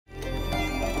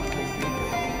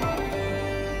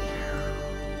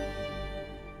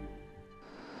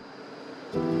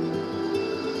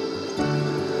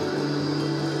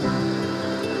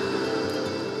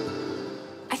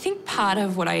Part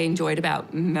of what I enjoyed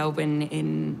about Melbourne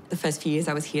in the first few years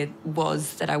I was here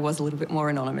was that I was a little bit more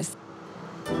anonymous.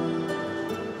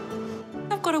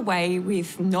 I've got away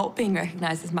with not being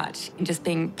recognised as much and just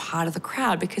being part of the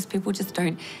crowd because people just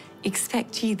don't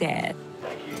expect you there.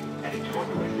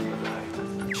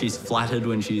 She's flattered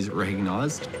when she's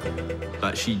recognised,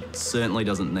 but she certainly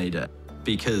doesn't need it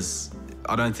because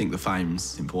I don't think the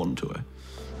fame's important to her.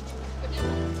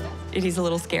 It is a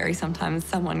little scary sometimes.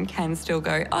 Someone can still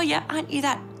go, oh yeah, aren't you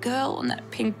that girl on that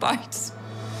pink boat?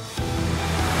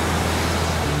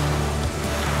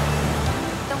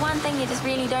 The one thing you just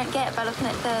really don't get by looking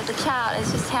at the chart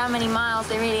is just how many miles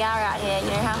there really are out here, you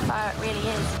know, how far it really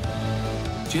is.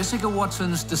 Jessica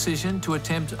Watson's decision to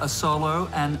attempt a solo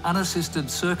and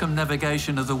unassisted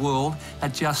circumnavigation of the world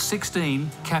at just 16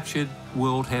 captured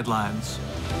world headlines.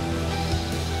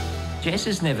 Jess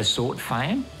has never sought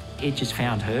fame. It just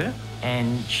found her,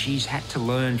 and she's had to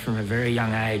learn from a very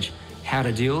young age how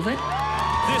to deal with it.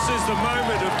 This is the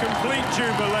moment of complete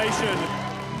jubilation.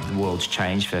 The world's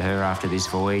changed for her after this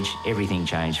voyage. Everything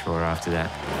changed for her after that.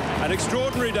 An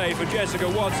extraordinary day for Jessica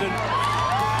Watson.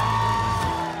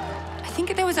 I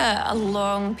think there was a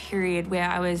long period where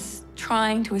I was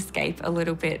trying to escape a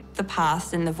little bit the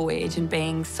past and the voyage and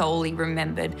being solely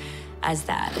remembered as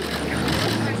that.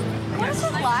 What is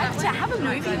it like to have a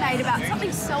movie made about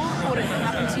something so important that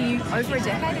happened to you over a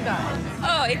decade ago?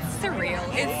 Oh, it's surreal.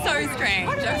 It's so strange.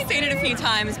 I've seen it a few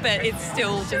times, but it's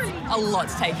still just a lot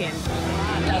to take in.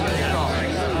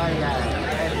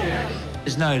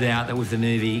 There's no doubt that with the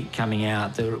movie coming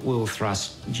out, that it will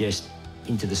thrust Jess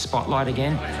into the spotlight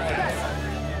again.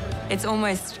 It's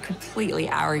almost completely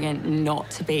arrogant not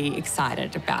to be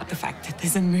excited about the fact that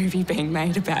there's a movie being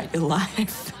made about your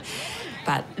life.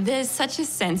 But there's such a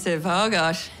sense of, oh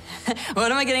gosh,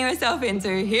 what am I getting myself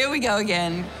into? Here we go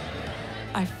again.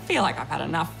 I feel like I've had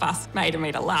enough fuss made of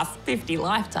me to last 50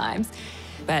 lifetimes,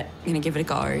 but I'm gonna give it a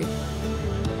go.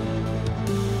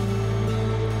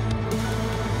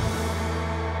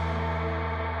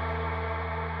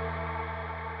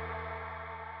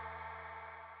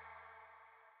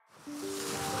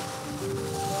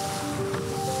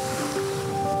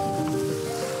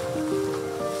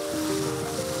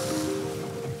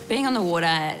 Being on the water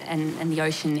and the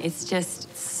ocean, it's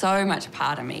just so much a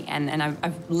part of me, and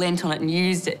I've lent on it and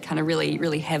used it kind of really,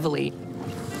 really heavily.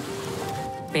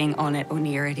 Being on it or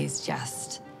near it is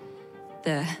just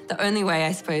the only way,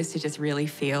 I suppose, to just really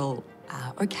feel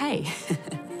okay.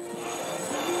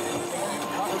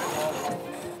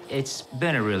 It's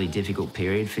been a really difficult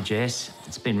period for Jess.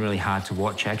 It's been really hard to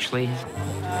watch, actually.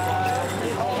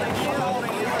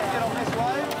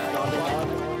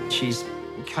 She's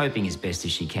coping as best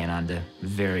as she can under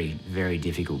very, very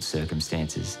difficult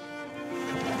circumstances.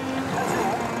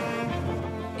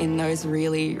 In those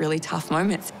really, really tough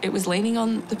moments, it was leaning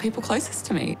on the people closest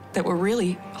to me that were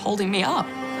really holding me up.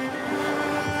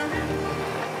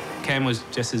 Cam was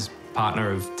Jess's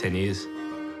partner of 10 years.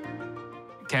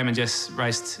 Cam and Jess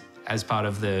raced as part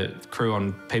of the crew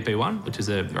on PP1, which is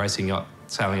a racing yacht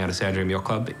sailing out of Sandringham Yacht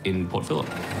Club in Port Phillip.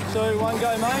 So one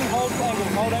go main, hold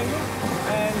angle,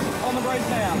 and on the breeze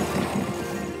now.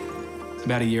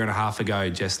 About a year and a half ago,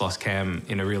 Jess lost Cam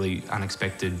in a really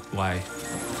unexpected way.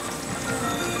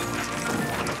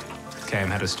 Cam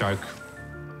had a stroke.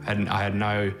 I had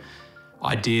no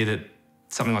idea that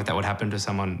something like that would happen to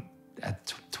someone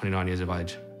at 29 years of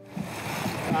age.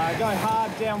 Go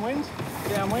hard downwind,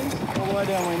 all the way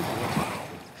downwind.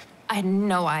 I had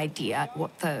no idea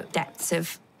what the depths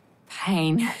of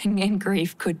pain and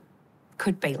grief could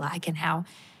be like, and how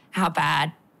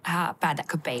bad that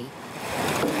could be.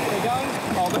 There you go,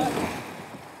 hold that.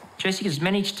 Jessica's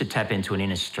managed to tap into an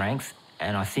inner strength,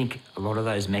 and I think a lot of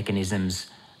those mechanisms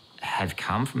have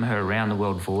come from her around the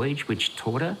world voyage, which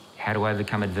taught her how to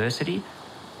overcome adversity.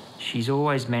 She's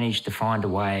always managed to find a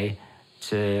way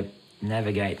to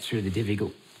navigate through the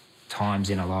difficult times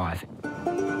in her life.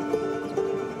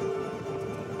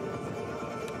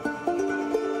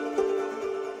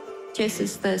 Jess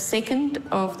is the second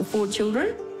of the 4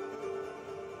 children.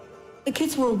 The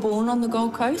kids were all born on the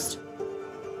Gold Coast.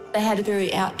 They had a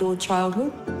very outdoor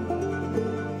childhood.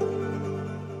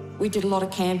 We did a lot of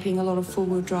camping, a lot of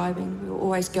four-wheel driving. We were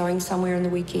always going somewhere on the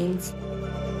weekends.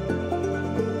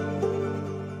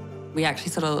 We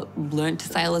actually sort of learnt to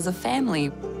sail as a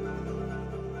family.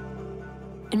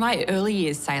 In my early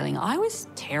years sailing, I was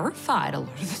terrified a lot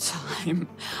of the time.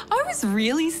 I was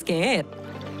really scared.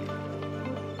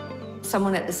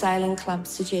 Someone at the sailing club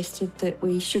suggested that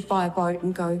we should buy a boat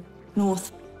and go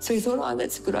north. So we thought, oh,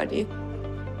 that's a good idea.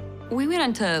 We went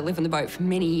on to live on the boat for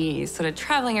many years, sort of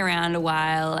travelling around a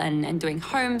while and doing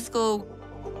homeschool.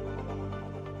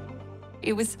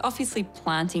 It was obviously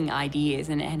planting ideas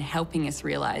and helping us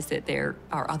realise that there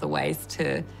are other ways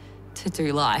to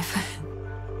do life.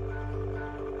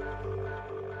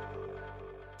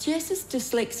 Jess's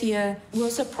dyslexia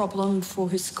was a problem for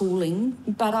her schooling,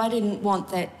 but I didn't want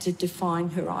that to define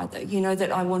her either. You know,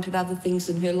 that I wanted other things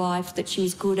in her life that she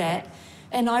was good at.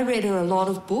 And I read her a lot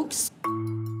of books.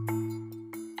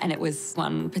 And it was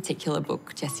one particular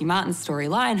book, Jessie Martin's story,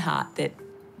 Lionheart, that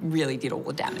really did all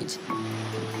the damage.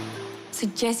 So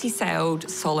Jessie sailed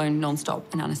solo,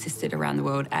 non-stop and unassisted around the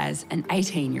world as an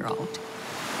 18-year-old.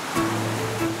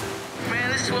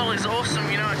 Man, this swell is awesome,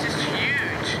 you know, it's just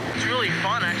huge. It's really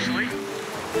fun, actually.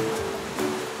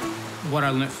 What I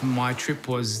learnt from my trip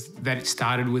was that it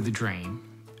started with a dream,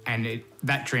 and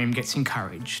that dream gets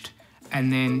encouraged.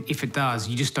 And then if it does,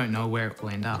 you just don't know where it will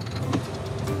end up.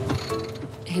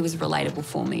 He was relatable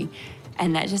for me,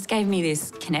 and that just gave me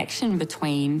this connection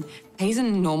between, he's a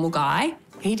normal guy,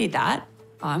 he did that,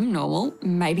 I'm normal,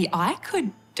 maybe I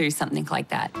could do something like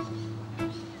that.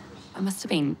 I must have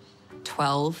been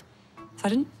 12, so I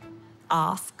didn't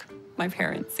ask my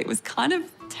parents. It was kind of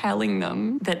telling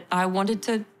them that I wanted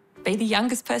to be the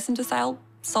youngest person to sail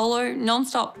solo,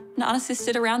 non-stop,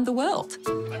 unassisted around the world.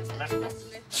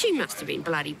 She must have been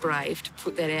bloody brave to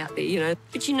put that out there, you know.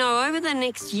 But, you know, over the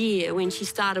next year when she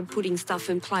started putting stuff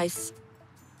in place,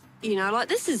 you know, like,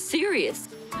 this is serious.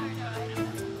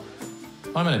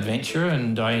 I'm an adventurer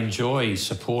and I enjoy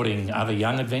supporting other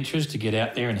young adventurers to get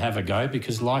out there and have a go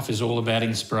because life is all about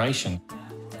inspiration.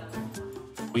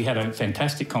 We had a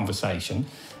fantastic conversation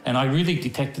and I really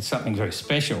detected something very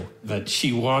special, that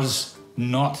she was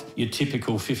not your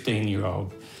typical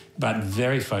 15-year-old, but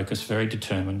very focused, very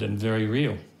determined and very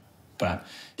real. But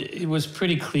it was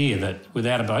pretty clear that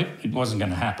without a boat, it wasn't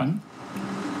going to happen.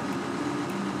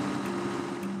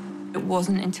 It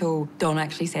wasn't until Don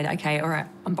actually said, OK, all right,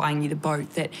 I'm buying you the boat,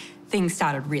 that things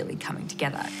started really coming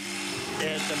together.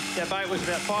 Yeah, the boat was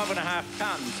about 5.5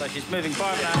 tonnes, so she's moving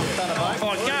 5.5 tonne a boat.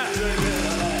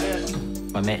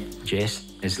 I met Jess,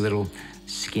 this little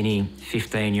skinny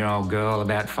 15-year-old girl,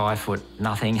 about 5 foot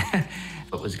nothing,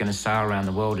 but was going to sail around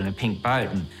the world in a pink boat,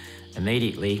 and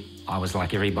immediately I was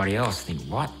like everybody else, thinking,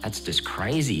 what? That's just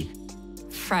crazy.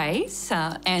 Phrase,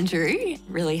 Andrew,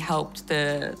 really helped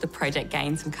the project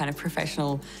gain some kind of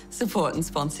professional support and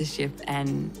sponsorship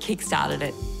and kick-started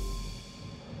it.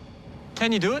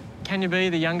 Can you do it? Can you be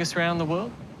the youngest around the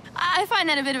world? I find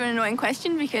that a bit of an annoying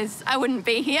question because I wouldn't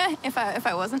be here if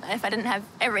I didn't have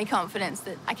every confidence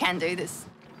that I can do this.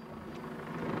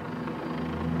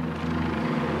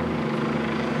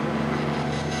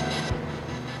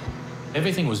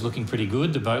 Everything was looking pretty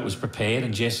good. The boat was prepared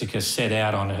and Jessica set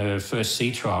out on her first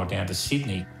sea trial down to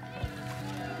Sydney.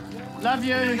 Love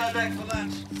you. Go back for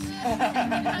lunch.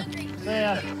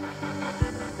 Yeah.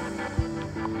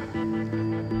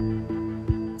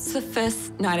 So the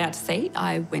first night out to sea,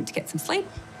 I went to get some sleep.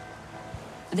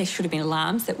 There should have been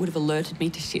alarms that would have alerted me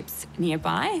to ships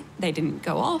nearby. They didn't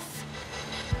go off.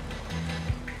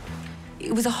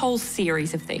 It was a whole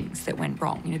series of things that went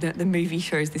wrong. You know, the movie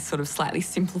shows this sort of slightly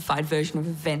simplified version of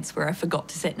events where I forgot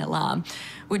to set an alarm,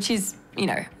 which is, you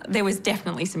know, there was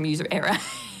definitely some user error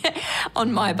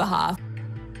on my behalf.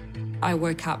 I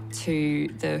woke up to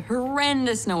the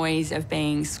horrendous noise of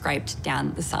being scraped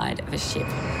down the side of a ship.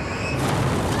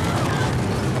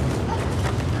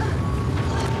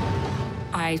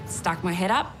 I stuck my head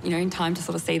up, you know, in time to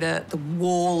sort of see the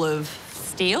wall of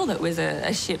steel that was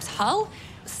a ship's hull.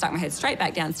 Stuck my head straight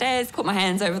back downstairs, put my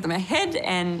hands over my head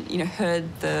and, you know, heard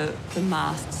the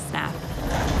mast snap.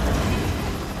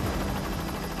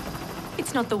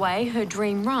 It's not the way her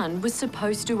dream run was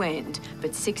supposed to end,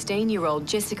 but 16-year-old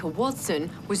Jessica Watson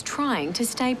was trying to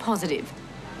stay positive.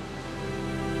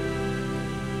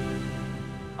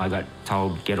 I got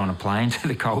told, get on a plane to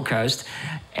the Gold Coast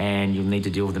and you'll need to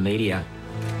deal with the media.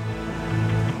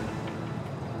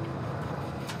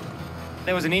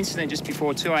 There was an incident just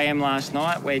before 2 a.m. last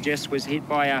night where Jess was hit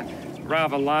by a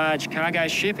rather large cargo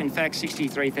ship, in fact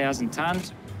 63,000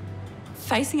 tonnes.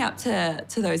 Facing up to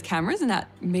those cameras and that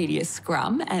media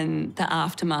scrum and the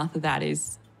aftermath of that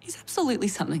is absolutely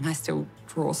something I still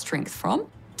draw strength from,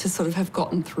 to sort of have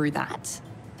gotten through that.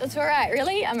 That's all right,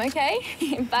 really, I'm okay,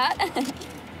 but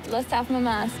lost half my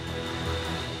mask.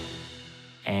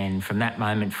 And from that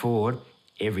moment forward,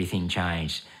 everything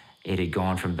changed. It had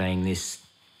gone from being this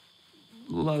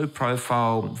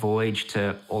low-profile voyage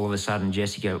to all of a sudden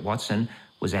Jessica Watson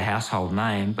was a household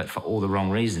name, but for all the wrong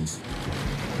reasons.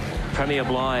 Premier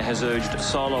Bligh has urged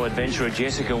solo adventurer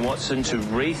Jessica Watson to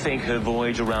rethink her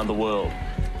voyage around the world.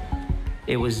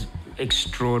 It was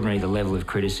extraordinary, the level of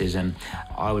criticism.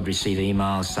 I would receive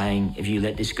emails saying, if you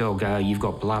let this girl go, you've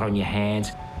got blood on your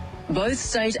hands. Both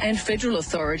state and federal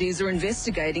authorities are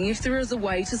investigating if there is a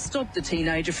way to stop the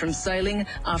teenager from sailing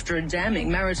after a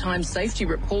damning maritime safety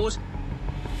report.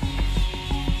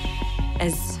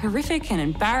 As horrific and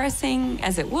embarrassing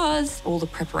as it was, all the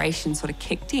preparation sort of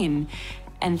kicked in,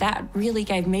 and that really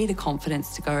gave me the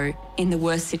confidence to go, in the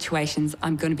worst situations,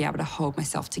 I'm going to be able to hold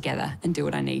myself together and do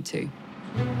what I need to.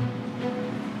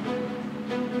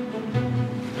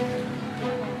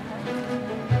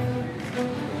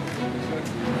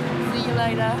 See you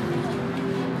later.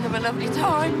 Have a lovely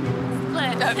time.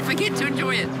 Don't forget to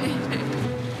enjoy it.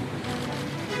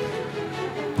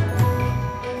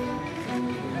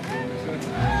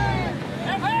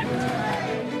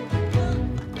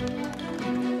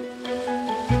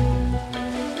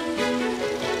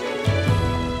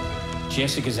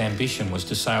 Jessica's ambition was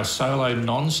to sail solo,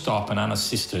 non-stop and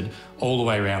unassisted all the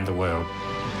way around the world.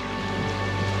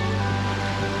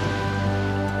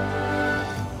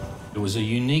 It was a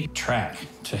unique track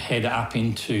to head up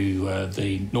into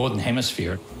the Northern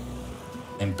Hemisphere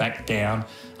and back down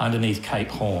underneath Cape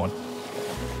Horn,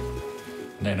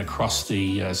 and then across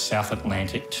the South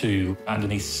Atlantic to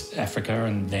underneath Africa,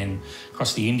 and then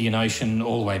across the Indian Ocean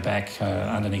all the way back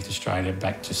underneath Australia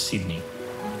back to Sydney.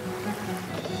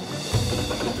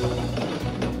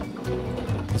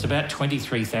 It's about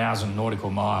 23,000 nautical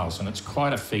miles, and it's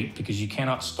quite a feat because you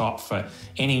cannot stop for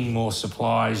any more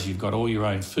supplies. You've got all your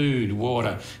own food,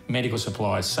 water, medical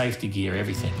supplies, safety gear,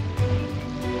 everything.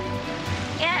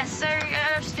 Yeah, so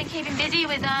I've just been keeping busy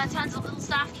with tons of little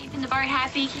stuff, keeping the boat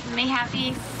happy, keeping me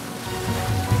happy.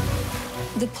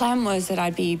 The plan was that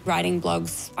I'd be writing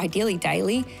blogs, ideally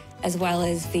daily, as well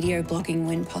as video blogging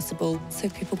when possible, so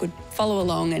people could follow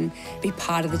along and be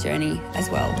part of the journey as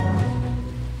well.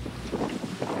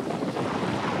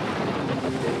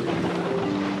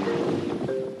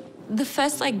 The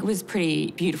first leg was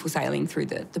pretty beautiful sailing through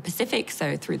the Pacific,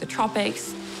 so through the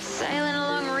tropics. Sailing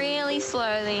along really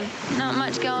slowly, not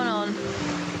much going on.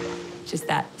 Just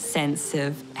that sense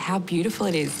of how beautiful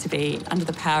it is to be under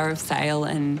the power of sail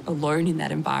and alone in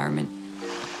that environment.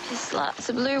 Just lots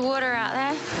of blue water out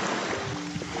there,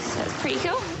 so it's pretty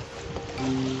cool.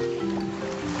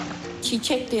 She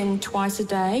checked in twice a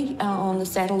day on the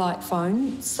satellite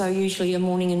phone, so usually a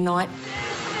morning and night.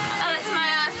 It's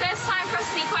my first time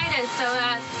crossing the equator, so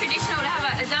it's traditional to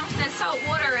have a dump in the salt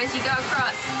water as you go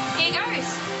across. Here goes.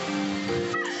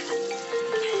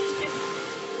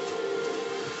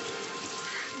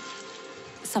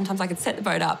 Sometimes I could set the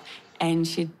boat up and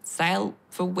she'd sail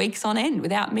for weeks on end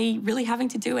without me really having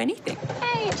to do anything.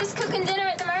 Hey, just cooking dinner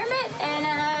at the moment,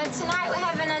 and tonight we're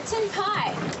having a tin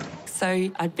pie. So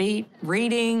I'd be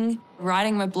reading,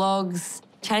 writing my blogs,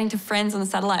 chatting to friends on the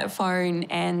satellite phone,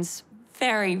 and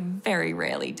very, very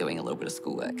rarely doing a little bit of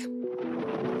schoolwork.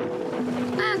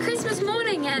 Christmas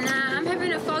morning, and I'm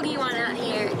having a foggy one out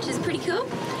here, which is pretty cool.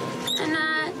 And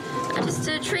I just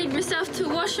treated myself to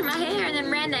washing my hair and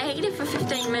then ran the heater for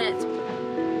 15 minutes.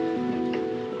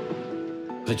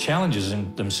 The challenges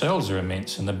in themselves are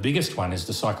immense, and the biggest one is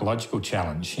the psychological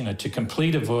challenge. You know, to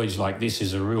complete a voyage like this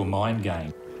is a real mind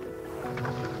game.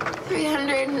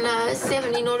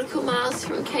 370 nautical miles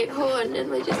from Cape Horn, and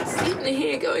we're just sitting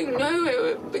here going nowhere.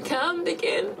 We're becalmed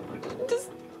again.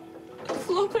 Just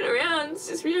flopping around. It's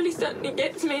just really starting to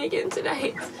get to me again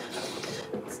today.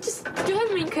 It's just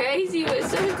driving me crazy. We're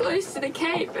so close to the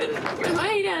Cape, and we're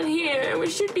way down here, and we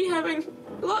should be having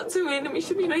lots of wind, and we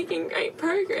should be making great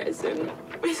progress, and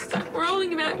we're stuck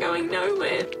rolling about going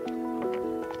nowhere.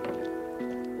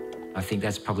 I think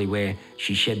that's probably where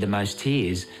she shed the most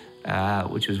tears,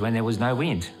 which was when there was no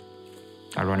wind,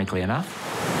 ironically enough.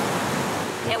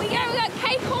 Here we go, we've got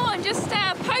Cape Horn just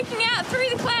poking out through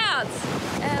the clouds.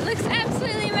 It looks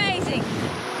absolutely amazing.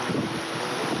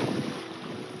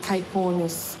 Cape Horn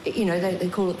is, you know, they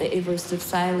call it the Everest of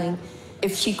sailing.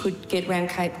 If she could get around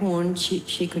Cape Horn,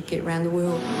 she could get around the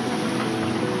world.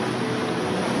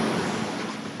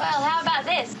 Well, how about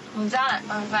this? We've done it.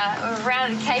 We've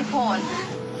rounded Cape Horn.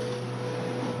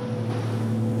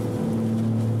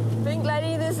 Pink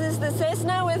Lady, this is the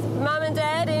Cessna with Mum and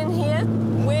Dad in here.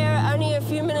 We're only a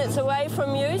few minutes away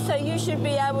from you, so you should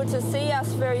be able to see us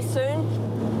very soon.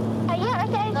 Yeah,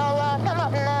 okay. I'll come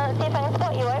up and see if I can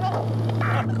spot you, over.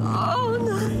 Oh,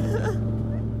 no.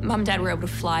 Mum and Dad were able to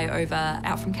fly over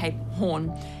out from Cape Horn,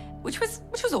 which was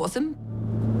awesome.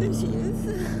 There she is.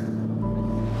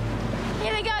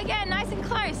 Here we go again, nice and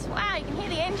close. Wow, you can hear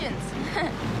the engines.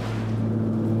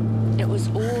 It was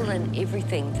all and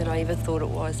everything that I ever thought it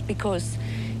was, because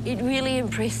it really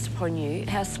impressed upon you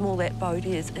how small that boat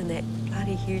is in that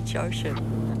bloody huge ocean.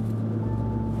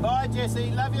 Bye,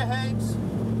 Jessie. Love you heaps.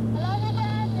 I love you,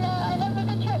 Dad. Have a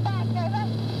good trip back. Go back.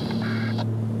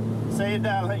 See you,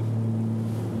 darling.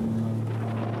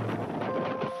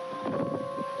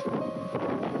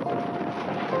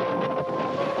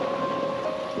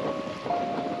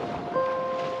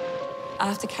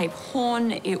 After Cape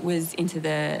Horn, it was into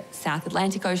the South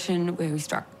Atlantic Ocean where we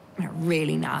struck a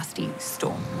really nasty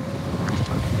storm.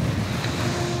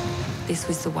 This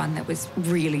was the one that was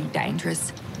really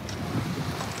dangerous.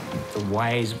 The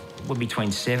waves were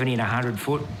between 70 and 100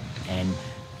 foot, and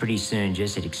pretty soon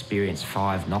Jess had experienced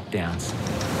 5 knockdowns.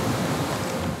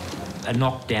 A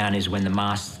knockdown is when the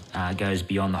mast goes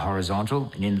beyond the horizontal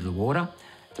and into the water.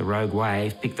 The rogue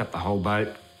wave picked up the whole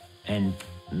boat and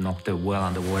knocked her well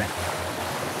underwater.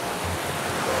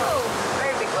 Oh,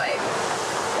 very big wave.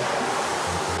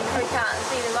 We can't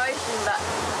see the motion, but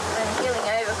they're heeling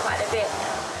over quite a bit.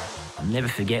 I'll never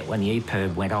forget when the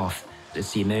EPIRB went off.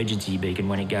 It's the emergency beacon.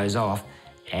 When it goes off,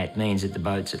 it means that the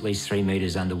boat's at least 3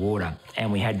 metres underwater.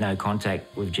 And we had no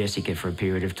contact with Jessica for a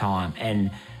period of time. And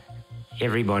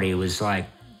everybody was like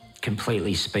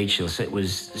completely speechless. It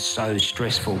was so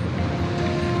stressful.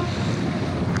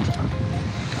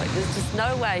 There's just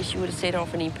no way she would have set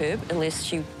off an EPIRB unless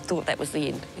she thought that was the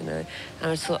end, you know.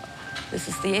 And I just thought, this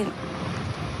is the end.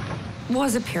 There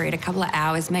was a period, a couple of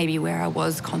hours maybe, where I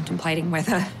was contemplating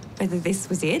whether this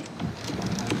was it.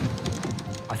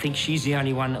 I think she's the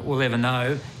only one that will ever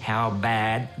know how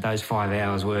bad those 5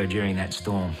 hours were during that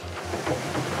storm. I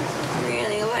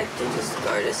really like to just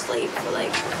go to sleep for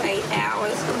like 8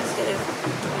 hours instead of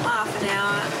half an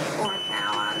hour or an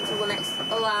hour until the next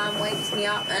alarm wakes me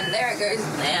up, and there it goes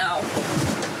now.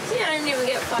 See, I don't even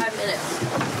get 5 minutes.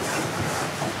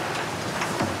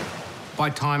 By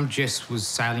the time Jess was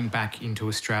sailing back into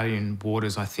Australian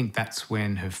waters, I think that's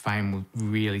when her fame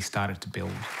really started to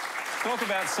build. Talk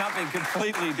about something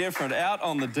completely different. Out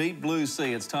on the deep blue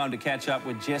sea, it's time to catch up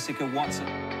with Jessica Watson.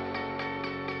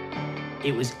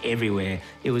 It was everywhere.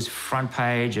 It was front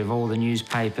page of all the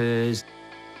newspapers.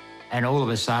 And all of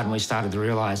a sudden we started to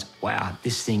realise, wow,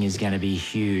 this thing is going to be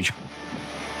huge.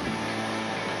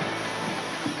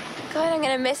 God, I'm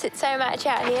going to miss it so much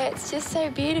out here. It's just so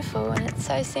beautiful and it's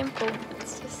so simple.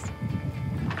 It's just...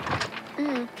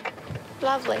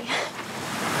 lovely.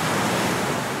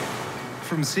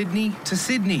 From Sydney to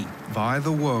Sydney, via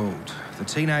the world, the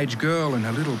teenage girl in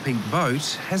her little pink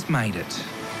boat has made it.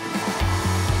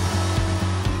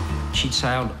 She'd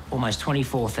sailed almost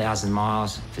 24,000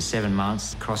 miles for 7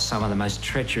 months, across some of the most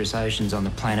treacherous oceans on the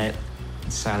planet,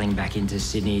 sailing back into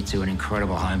Sydney to an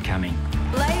incredible homecoming.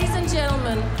 Ladies and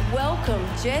gentlemen, welcome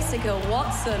Jessica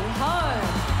Watson home.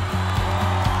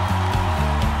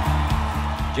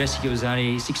 Jessica was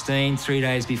only 16, 3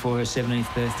 days before her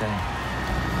 17th birthday.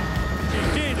 She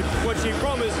did what she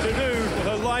promised to do.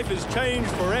 Her life has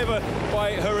changed forever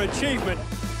by her achievement.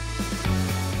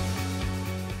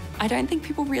 I don't think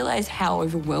people realise how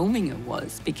overwhelming it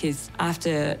was, because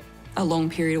after a long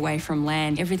period away from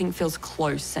land, everything feels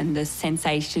close, and the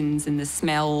sensations and the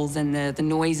smells and the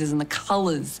noises and the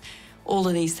colours, all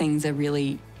of these things are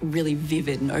really, really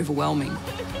vivid and overwhelming.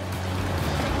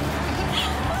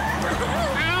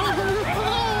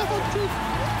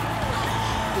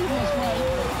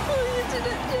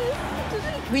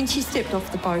 When she stepped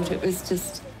off the boat, it was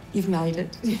just, you've made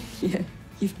it. Yeah,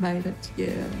 you've made it,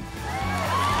 yeah.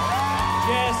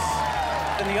 Yes,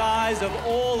 in the eyes of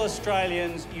all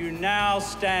Australians, you now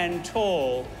stand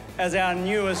tall as our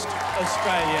newest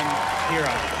Australian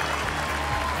hero.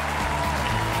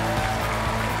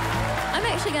 I'm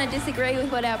actually going to disagree with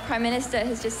what our Prime Minister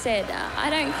has just said. I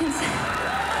don't consider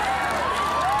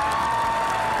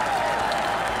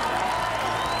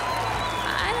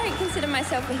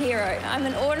myself a hero. I'm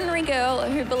an ordinary girl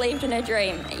who believed in her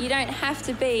dream. You don't have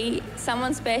to be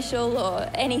someone special or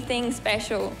anything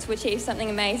special to achieve something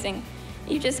amazing.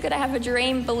 You've just got to have a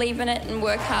dream, believe in it, and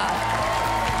work hard.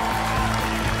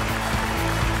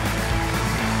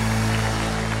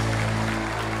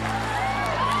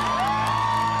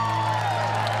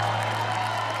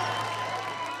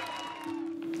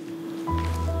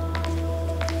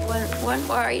 Weren't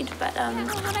worried, but I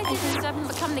think I've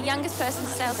become the youngest person to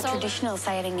sail solo. Traditional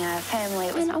sailing family.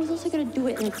 And I was also going to do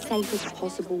it in the safest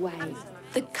possible way.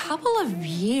 The couple of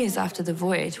years after the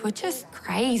voyage were just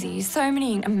crazy. So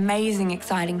many amazing,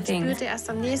 exciting things. Ich spürte erst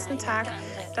am nächsten Tag,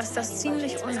 dass das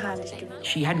ziemlich unheimlich gewesen.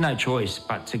 She had no choice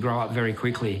but to grow up very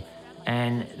quickly.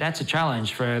 And that's a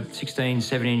challenge for a 16,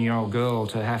 17-year-old girl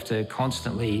to have to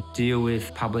constantly deal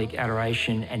with public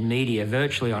adoration and media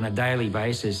virtually on a daily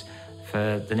basis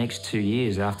for the next 2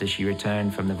 years after she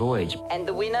returned from the voyage. And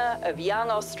the winner of Young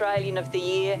Australian of the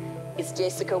Year is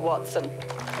Jessica Watson.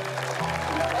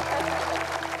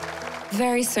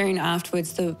 Very soon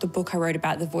afterwards, the book I wrote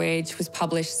about the voyage was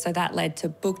published, so that led to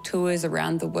book tours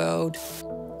around the world.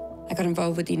 I got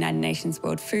involved with the United Nations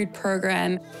World Food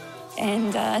Programme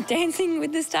and Dancing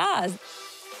with the Stars.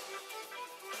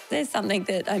 There's something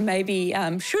that I maybe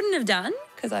shouldn't have done,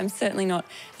 because I'm certainly not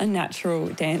a natural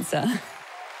dancer.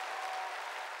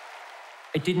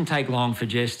 It didn't take long for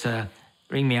Jess to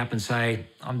ring me up and say,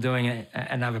 I'm doing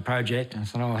another project. And I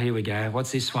said, oh, here we go.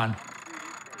 What's this one?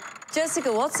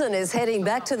 Jessica Watson is heading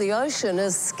back to the ocean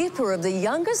as skipper of the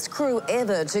youngest crew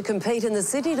ever to compete in the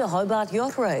Sydney to Hobart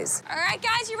yacht race. All right,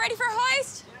 guys, you ready for a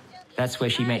hoist? That's where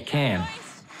she met Cam.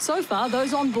 So far,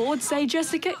 those on board say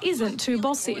Jessica isn't too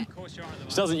bossy.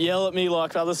 She doesn't yell at me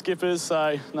like other skippers,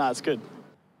 so, no, it's good.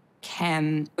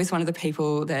 Cam was one of the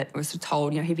people that was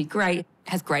told, he'd be great,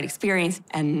 has great experience.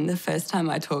 And the first time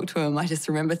I talked to him, I just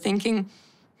remember thinking,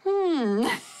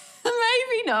 maybe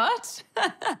not.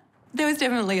 There was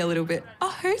definitely a little bit,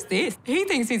 oh, who's this? He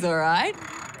thinks he's all right.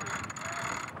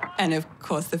 And of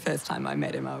course, the first time I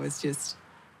met him, I was just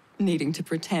needing to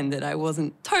pretend that I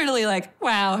wasn't totally like,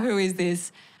 wow, who is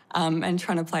this? And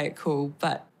trying to play it cool.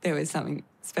 But there was something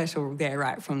special there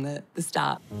right from the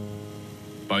start.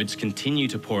 Boats continue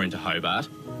to pour into Hobart.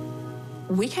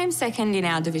 We came second in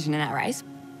our division in that race,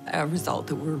 a result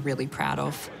that we were really proud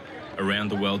of. Around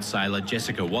the world sailor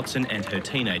Jessica Watson and her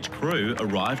teenage crew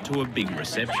arrived to a big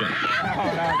reception.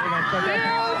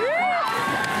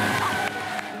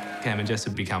 Cam and Jess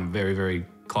had become very, very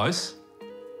close.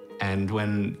 And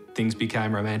when things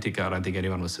became romantic, I don't think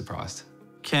anyone was surprised.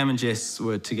 Cam and Jess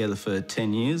were together for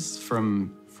 10 years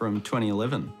from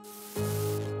 2011.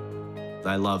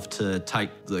 They love to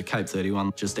take the Cape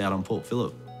 31 just out on Port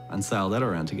Phillip and sail that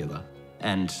around together.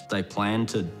 And they plan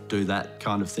to do that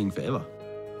kind of thing forever.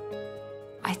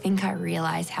 I think I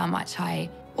realised how much I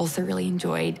also really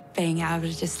enjoyed being able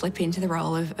to just slip into the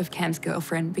role of Cam's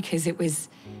girlfriend, because it was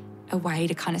a way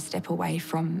to kind of step away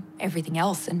from everything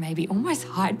else and maybe almost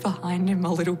hide behind him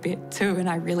a little bit too, and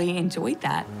I really enjoyed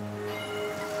that.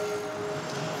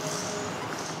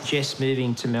 Jess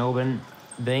moving to Melbourne,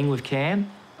 being with Cam,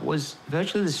 was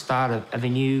virtually the start of a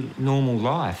new normal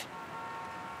life.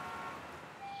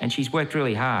 And she's worked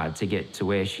really hard to get to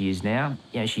where she is now.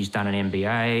 She's done an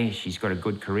MBA, she's got a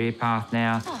good career path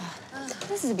now. Oh,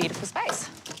 this is a beautiful space.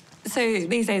 So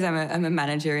these days I'm a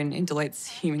manager in Deloitte's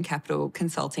human capital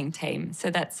consulting team.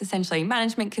 So that's essentially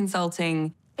management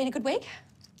consulting. Been a good week?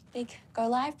 Big go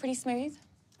live, pretty smooth?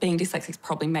 Being dyslexic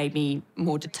probably made me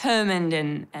more determined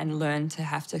and learn to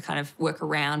have to kind of work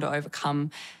around or overcome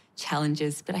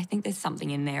challenges. But I think there's something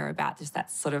in there about just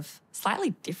that sort of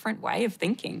slightly different way of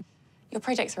thinking. Your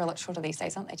projects are a lot shorter these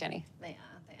days, aren't they, Jenny? They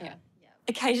are. Yeah.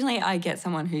 Occasionally I get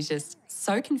someone who's just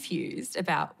so confused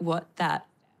about what that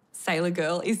sailor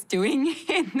girl is doing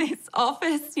in this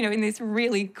office, in this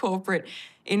really corporate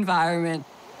environment.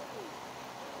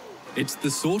 It's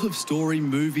the sort of story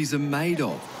movies are made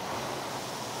of.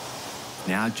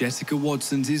 Now Jessica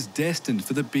Watson's is destined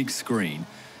for the big screen.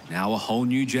 Now a whole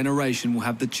new generation will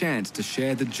have the chance to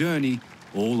share the journey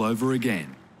all over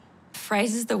again.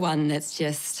 Fraser's the one that's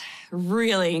just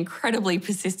really incredibly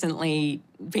persistently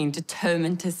been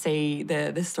determined to see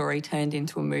the story turned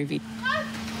into a movie.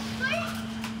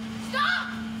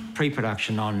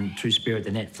 Pre-production on True Spirit,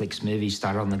 the Netflix movie,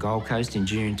 started on the Gold Coast in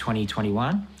June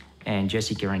 2021, and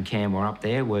Jessica and Cam were up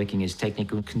there working as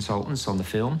technical consultants on the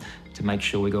film to make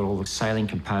sure we got all the sailing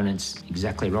components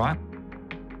exactly right.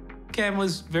 Cam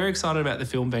was very excited about the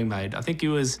film being made. I think he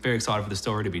was very excited for the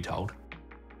story to be told.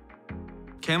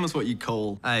 Cam was what you'd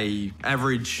call a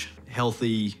average,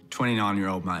 healthy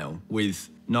 29-year-old male with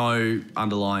no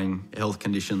underlying health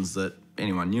conditions that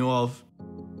anyone knew of.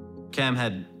 Cam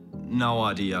had no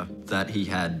idea that he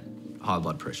had high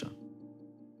blood pressure.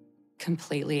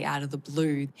 Completely out of the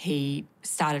blue, he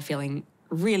started feeling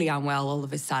really unwell all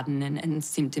of a sudden, and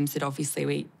symptoms that obviously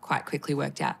we quite quickly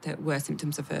worked out that were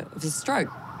symptoms of a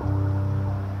stroke.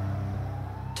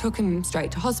 Took him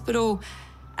straight to hospital.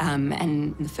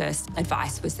 And the first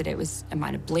advice was that it was a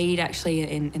minor bleed, actually,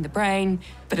 in the brain,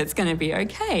 but it's going to be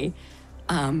okay.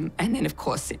 And then, of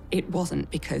course, it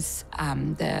wasn't, because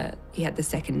he had the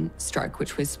second stroke,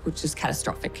 which was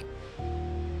catastrophic.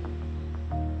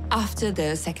 After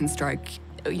the second stroke,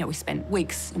 we spent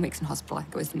weeks and weeks in hospital. I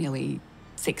think it was nearly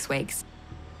 6 weeks.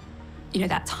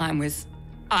 That time was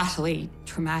utterly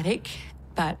traumatic,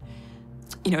 but,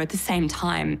 at the same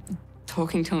time,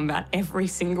 talking to him about every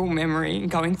single memory and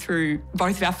going through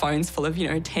both of our phones full of,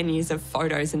 10 years of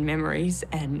photos and memories.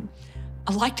 And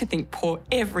I like to think pour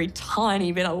every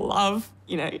tiny bit of love,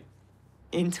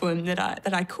 into him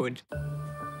that I could.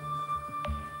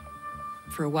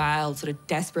 For a while, sort of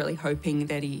desperately hoping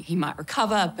that he might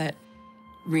recover, but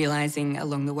realising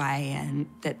along the way and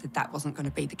that wasn't going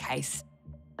to be the case.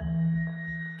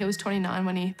 He was 29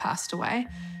 when he passed away,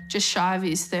 just shy of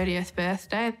his 30th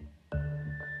birthday.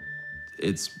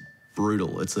 It's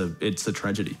brutal. It's a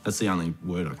tragedy. That's the only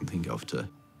word I can think of to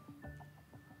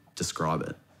describe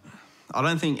it. I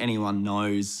don't think anyone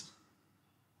knows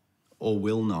or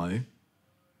will know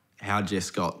how Jess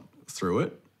got through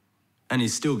it, and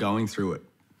is still going through it,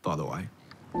 by the way.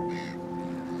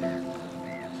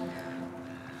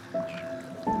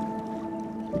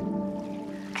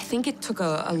 I think it took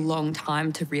a long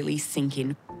time to really sink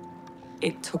in.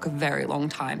 It took a very long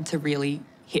time to really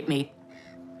hit me.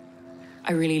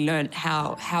 I really learned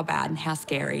how bad and how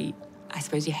scary, I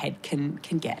suppose, your head can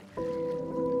get.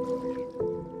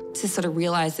 To sort of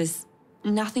realise there's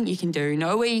nothing you can do,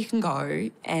 nowhere you can go,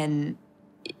 and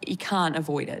you can't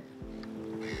avoid it.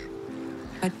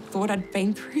 I thought I'd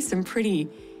been through some pretty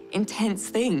intense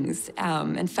things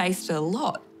and faced a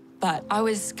lot, but I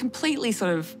was completely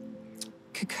sort of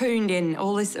cocooned in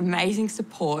all this amazing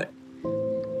support.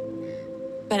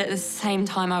 But at the same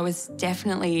time, I was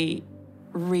definitely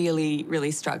really,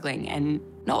 really struggling and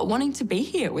not wanting to be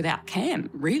here without Cam,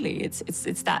 really. It's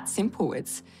that simple.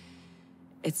 It's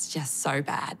just so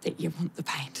bad that you want the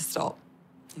pain to stop.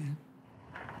 Yeah.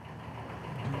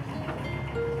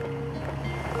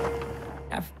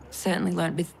 I've certainly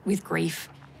learned with grief,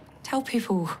 tell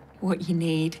people what you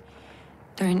need.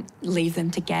 Don't leave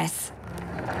them to guess.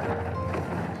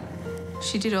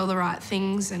 She did all the right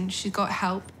things and she got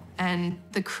help, and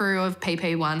the crew of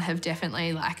PP1 have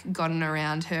definitely gotten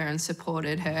around her and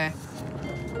supported her.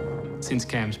 Since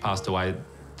Cam's passed away,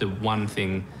 the one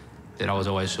thing that I was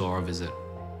always sure of is that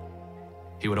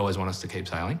he would always want us to keep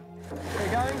sailing.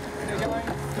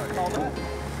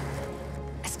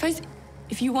 I suppose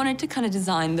if you wanted to kind of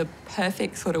design the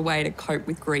perfect sort of way to cope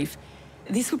with grief,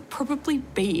 this would probably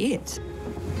be it.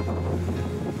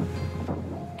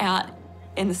 Out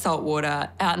in the salt water,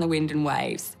 out in the wind and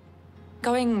waves.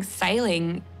 Going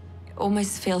sailing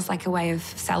almost feels like a way of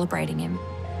celebrating him.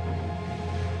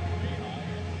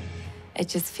 It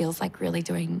just feels like really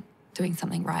doing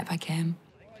something right by Cam.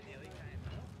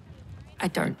 I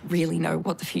don't really know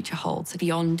what the future holds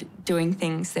beyond doing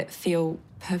things that feel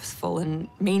purposeful and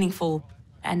meaningful,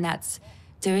 and that's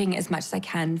doing as much as I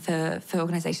can for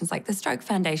organisations like the Stroke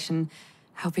Foundation,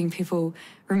 helping people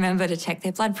remember to check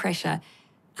their blood pressure.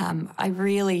 I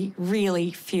really, really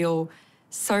feel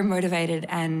so motivated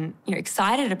and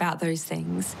excited about those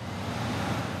things.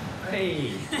 Hey,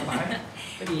 hello.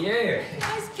 Look at you.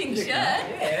 Nice pink shirt.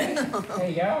 Yeah. There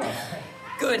you go.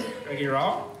 Good. Ready to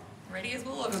roll? Ready as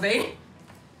we'll ever be.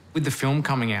 With the film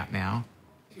coming out now,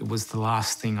 it was the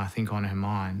last thing I think on her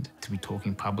mind to be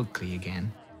talking publicly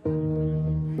again.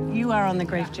 You are on the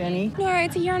grief journey. No,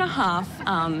 it's 1.5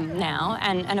 years now,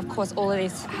 and of course all of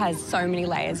this has so many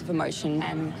layers of emotion,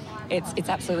 and it's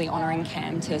absolutely honouring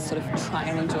Cam to sort of try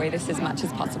and enjoy this as much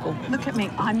as possible. Look at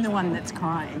me, I'm the one that's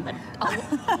crying.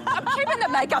 I'm keeping the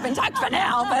makeup intact for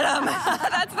now, but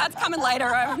that's coming later,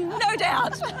 no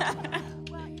doubt.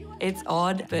 It's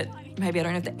odd, but maybe I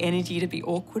don't have the energy to be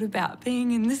awkward about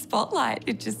being in the spotlight.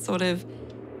 It just sort of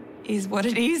is what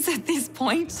it is at this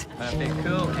point. Perfect,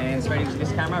 cool. Hands ready to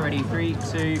this camera. Ready, 3,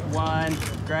 2, 1.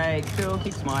 Great, cool,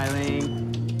 keep smiling.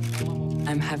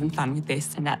 I'm having fun with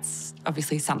this, and that's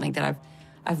obviously something that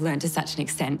I've learned to such an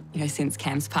extent, since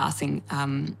Cam's passing.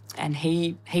 And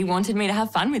he wanted me to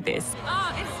have fun with this.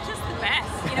 Oh, it's just the best.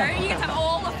 You get to have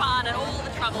all the fun and all the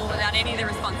trouble without any of the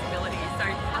responsibilities. So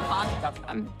have fun.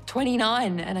 I'm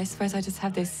 29, and I suppose I just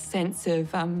have this sense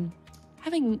of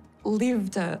having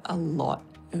lived a lot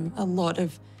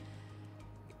of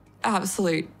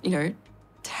absolute,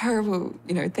 terrible,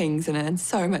 things and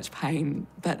so much pain,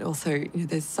 but also,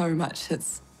 there's so much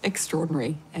that's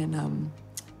extraordinary and,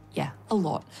 yeah, a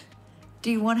lot. Do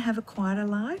you want to have a quieter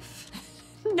life?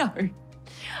 No,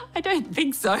 I don't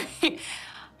think so.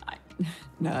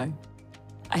 No.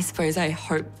 I suppose I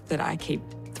hope that I keep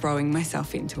throwing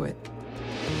myself into it.